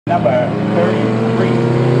number 33.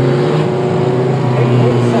 Big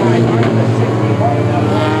Woodside, number 61,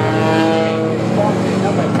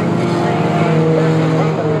 number 63,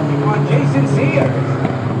 Jason Sears.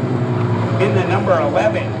 In the number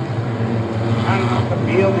 11, rounding off the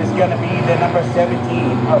field is going to be the number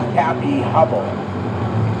 17 of Cappy Hubble.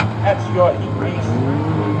 That's your heat race.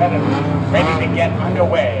 Ready to get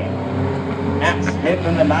underway. Matt Smith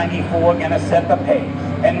in the 94 going to set the pace.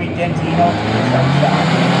 Henry Dentino to his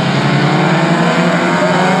outside.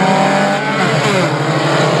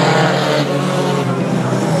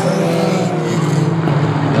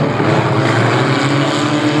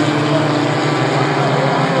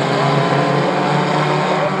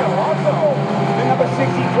 Also, the number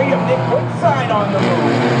 63 of Nick Woodside on the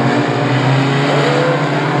move.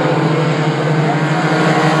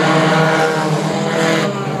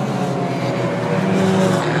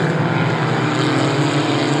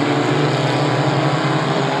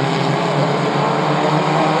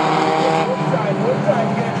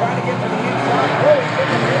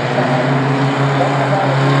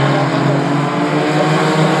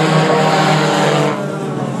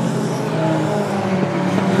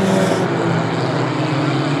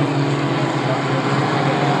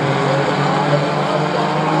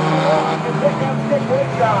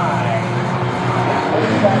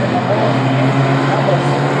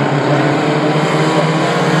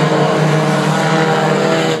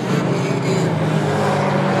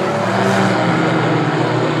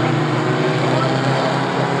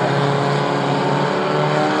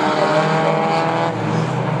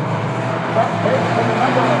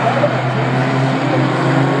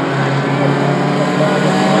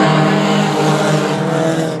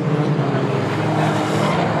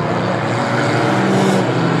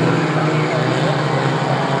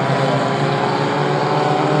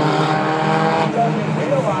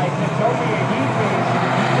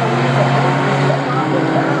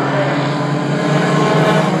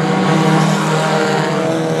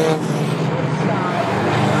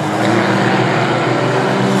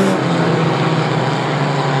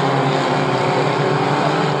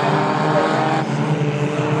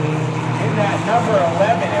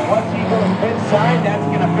 That's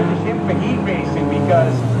going to finish him for heat racing,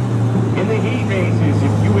 because in the heat races,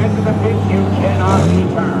 if you enter the pit, you cannot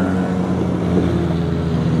return.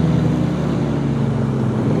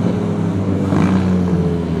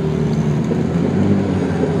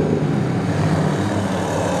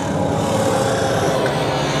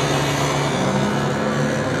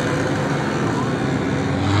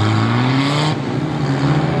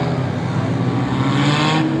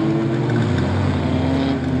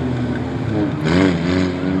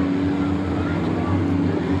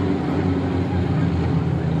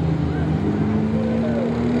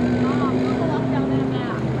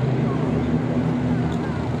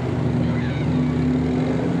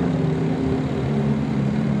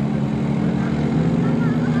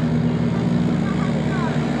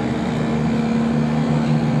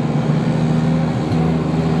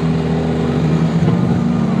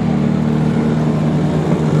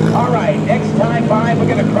 We're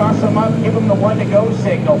going to cross them up, give them the 1 to go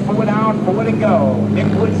signal. 4 down, 4 to go. Nick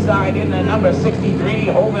Woodside in the number 63,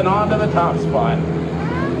 holding on to the top spot.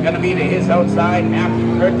 Going to be to his outside, Matthew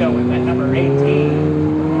Curto in that number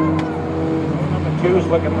 18. Number 2 is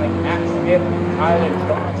looking like Matt Smith, Tyler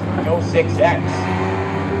Johnson, 06X.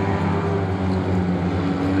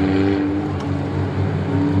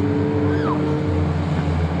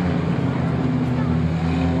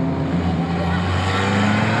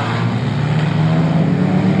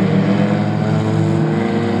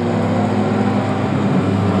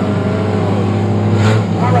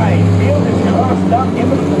 Give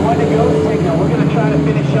them the 1 to go signal. We're going to try to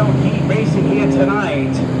finish out heat racing here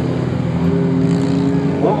tonight.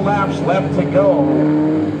 4 laps left to go.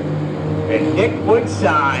 And Nick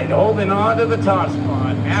Woodside holding on to the top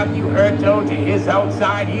spot. Matthew Hurto to his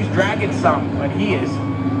outside. He's dragging some, but he has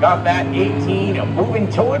got that 18 moving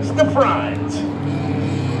towards the front.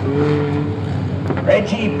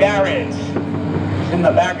 Reggie Barrett is in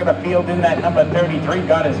the back of the field in that number 33.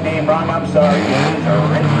 Got his name wrong. I'm sorry. It is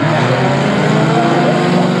Reggie Barrett.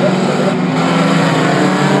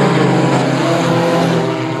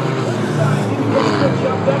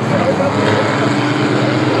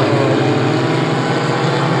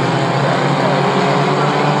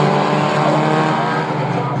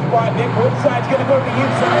 Nick Woodside's going to go to the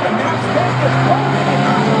inside, and now Smith is holding it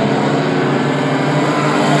up.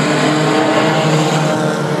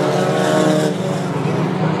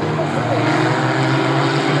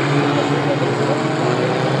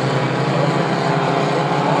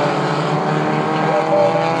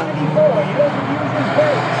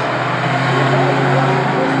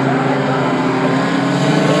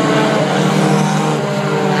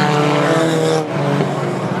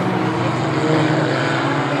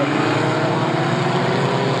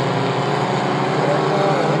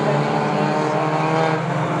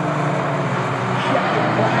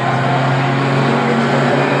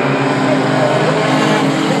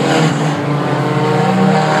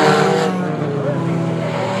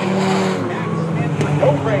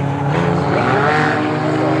 break.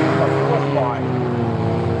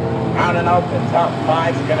 Rounding out the top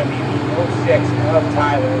 5 is going to be the 06 of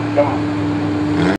Tyler Gump.